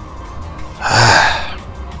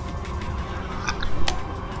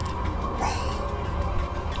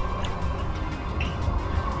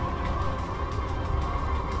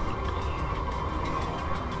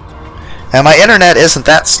 And my internet isn't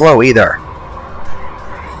that slow either.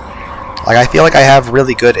 Like, I feel like I have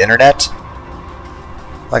really good internet.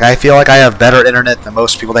 Like, I feel like I have better internet than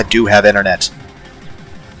most people that do have internet.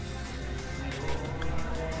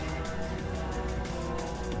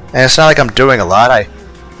 And it's not like I'm doing a lot. I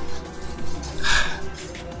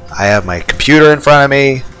have my computer in front of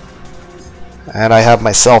me, and I have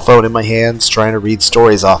my cell phone in my hands trying to read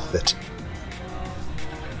stories off of it.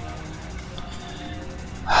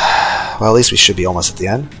 Well, at least we should be almost at the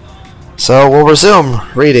end. So we'll resume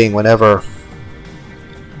reading whenever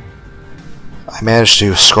I manage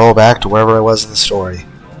to scroll back to wherever I was in the story.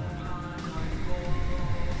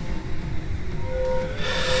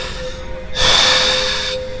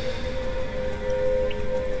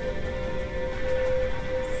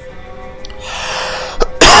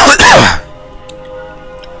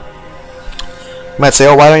 You might say,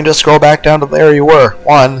 oh, why don't you just scroll back down to there you were?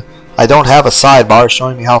 1, I don't have a sidebar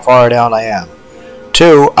showing me how far down I am.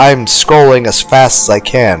 2, I'm scrolling as fast as I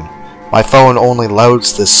can. My phone only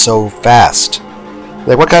loads this so fast.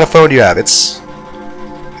 Like, what kind of phone do you have? It's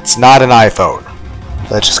not an iPhone.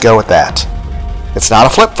 Let's just go with that. It's not a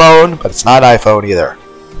flip phone, but it's not an iPhone either.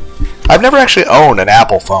 I've never actually owned an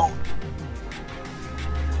Apple phone.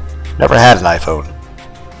 Never had an iPhone.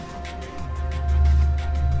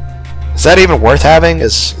 Is that even worth having?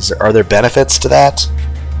 Are there benefits to that?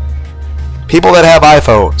 People that have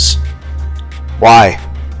iPhones. Why?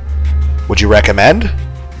 Would you recommend?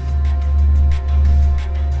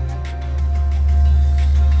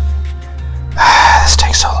 This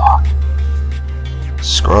takes so long.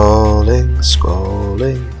 Scrolling,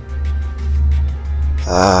 scrolling.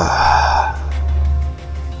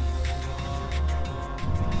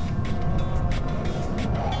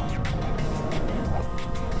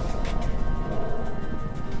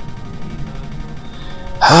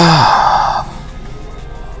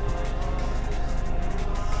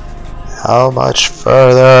 How much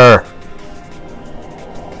further?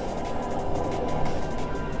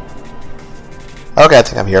 Okay, I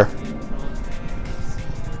think I'm here.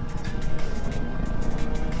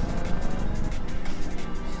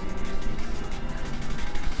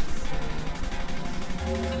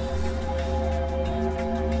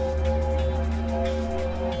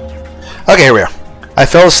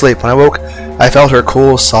 fell asleep. When I woke, I felt her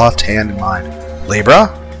cool, soft hand in mine. Libra?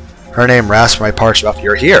 Her name rasped my parched mouth.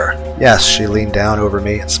 You're here. Yes, she leaned down over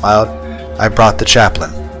me and smiled. I brought the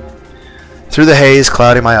chaplain. Through the haze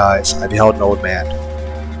clouding my eyes, I beheld an old man.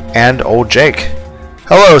 And old Jake.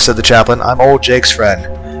 Hello, said the chaplain. I'm old Jake's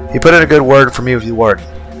friend. He put in a good word for me with the warden.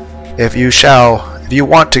 If you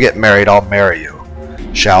want to get married, I'll marry you.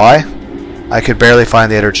 Shall I? I could barely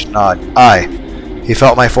find the energy to nod. Aye. He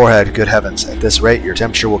felt my forehead. Good heavens, at this rate your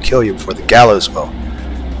temperature will kill you before the gallows will.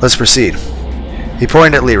 Let's proceed. He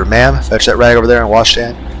pointed at Libra. Ma'am, fetch that rag over there and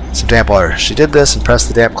washstand. Some damp water. She did this and pressed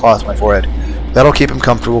the damp cloth to my forehead. That'll keep him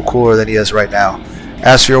comfortable, cooler than he is right now.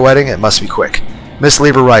 As for your wedding, it must be quick. Miss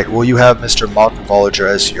Libra Wright, will you have Mr. Martin Vollager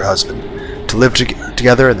as your husband? To live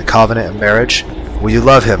together in the covenant of marriage? Will you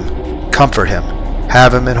love him, comfort him,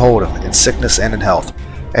 have him and hold him, in sickness and in health,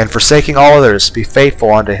 and forsaking all others, be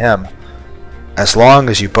faithful unto him, as long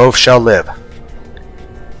as you both shall live?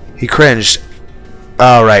 He cringed.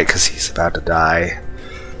 Oh, right, because he's about to die.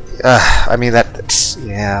 I mean, that's...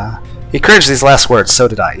 yeah. He cringed these last words, so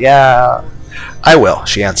did I. Yeah, I will,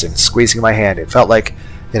 she answered, squeezing my hand. It felt like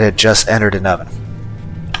it had just entered an oven.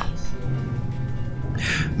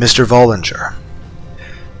 Mr. Vollager,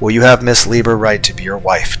 will you have Miss Libra Wright to be your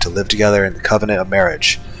wife, to live together in the covenant of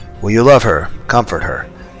marriage? Will you love her, comfort her,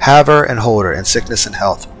 have her and hold her in sickness and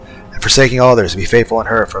health, and forsaking all others, be faithful in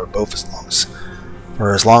her for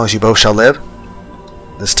as long as you both shall live?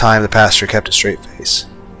 This time the pastor kept a straight face.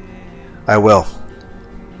 I will.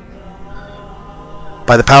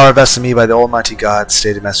 By the power vested in me by the Almighty God,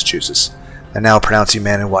 state of Massachusetts, I now pronounce you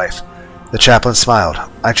man and wife. The chaplain smiled.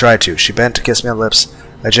 I tried to. She bent to kiss me on the lips.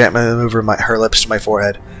 I gently moved her lips to my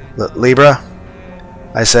forehead. Libra?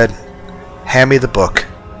 I said, hand me the book.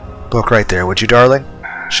 Book right there, would you, darling?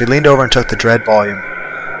 She leaned over and took the dread volume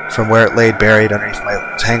from where it lay buried underneath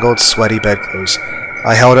my tangled, sweaty bedclothes.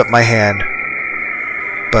 I held up my hand.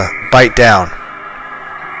 Bite down.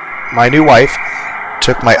 My new wife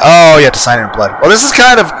took my... Oh, you have to sign it in blood. Well, this is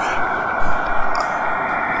kind of...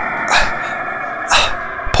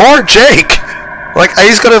 Poor Jake! Like,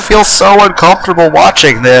 he's gonna feel so uncomfortable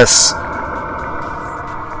watching this.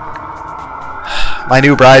 My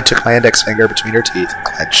new bride took my index finger between her teeth and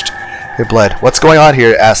clenched. It bled. What's going on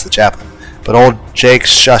here? Asked the chaplain. But old Jake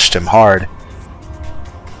shushed him hard.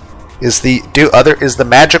 Is the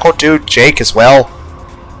magical dude Jake as well?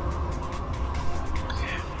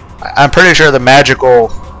 I'm pretty sure the magical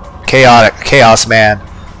chaos man,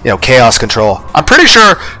 you know, chaos control. I'm pretty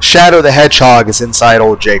sure Shadow the Hedgehog is inside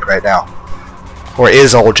old Jake right now. Or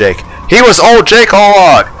is old Jake. He was old Jake all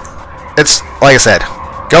along. It's, like I said,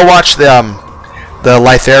 go watch the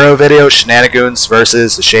Lythero video, Shenanigans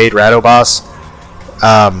versus the Shade Ratto boss.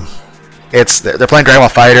 They're playing Dragon Ball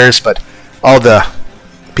Fighters, but all the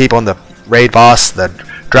people in the raid boss, the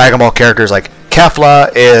Dragon Ball characters, like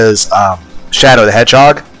Kefla is Shadow the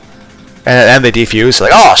Hedgehog. And they defuse,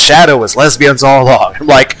 like, oh, Shadow was lesbians all along. I'm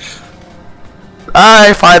like,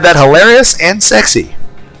 I find that hilarious and sexy.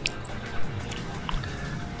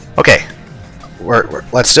 Okay,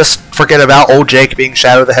 let's just forget about old Jake being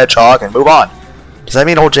Shadow the Hedgehog and move on. Does that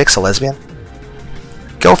mean old Jake's a lesbian?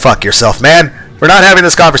 Go fuck yourself, man. We're not having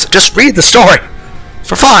this conversation. Just read the story.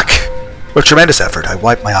 For fuck. With tremendous effort, I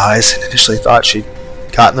wiped my eyes and initially thought she'd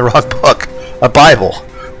gotten the wrong book. A Bible,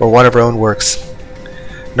 or one of her own works.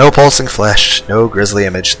 No pulsing flesh, no grisly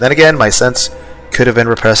image. Then again, my sense could have been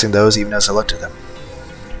repressing those even as I looked at them.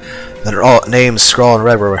 Then all names scrawled in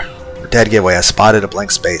red were dead giveaway. I spotted a blank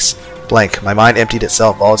space. Blank. My mind emptied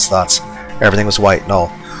itself of all its thoughts. Everything was white, null.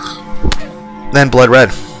 Then blood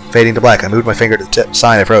red, fading to black. I moved my finger to the tip.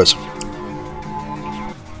 Sign, I froze.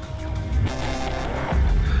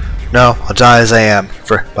 No, I'll die as I am,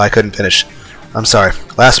 but I couldn't finish. I'm sorry.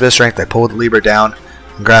 Last bit of strength, I pulled the Libra down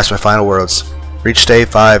and grasped my final words. Reached day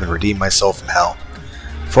 5 and redeemed my soul from hell.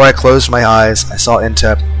 Before I closed my eyes, I saw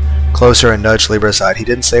Intep closer and nudged Libra aside. He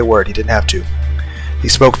didn't say a word. He didn't have to. He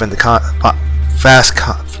spoke from the vast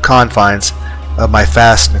confines of my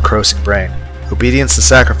fast necrosing brain. Obedience to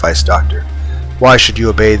sacrifice, Doctor. Why should you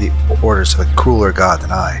obey the orders of a crueler God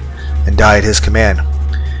than I, and die at his command?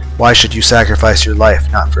 Why should you sacrifice your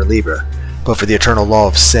life, not for Libra, but for the eternal law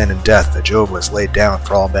of sin and death that Jehovah has laid down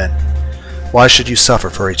for all men? Why should you suffer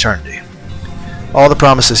for eternity? All the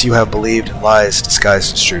promises you have believed in lies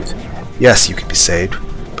disguised as truth. Yes, you can be saved,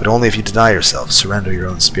 but only if you deny yourself, surrender your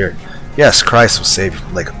own spirit. Yes, Christ will save you from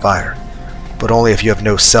the lake of fire, but only if you have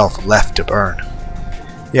no self left to burn.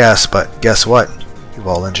 Yes, but guess what,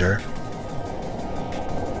 Vollager?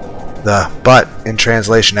 The "but" in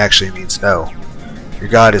translation actually means no. Your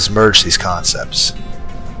God has merged these concepts.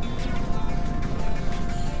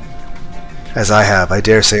 as I have, I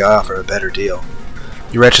dare say I offer a better deal.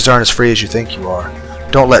 You wretches aren't as free as you think you are.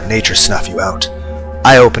 Don't let nature snuff you out.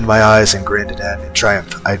 I opened my eyes and grinned in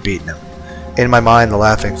triumph. I'd beaten him. In my mind, the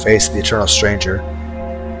laughing face of the eternal stranger,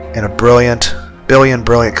 in a billion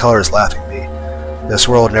brilliant colors laughing me. This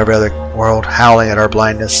world and every other world howling at our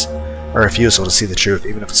blindness, our refusal to see the truth,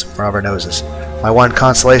 even if it's in front of our noses. My one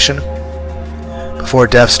consolation? Before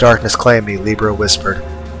death's darkness claimed me, Libra whispered,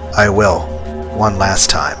 I will, one last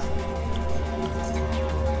time.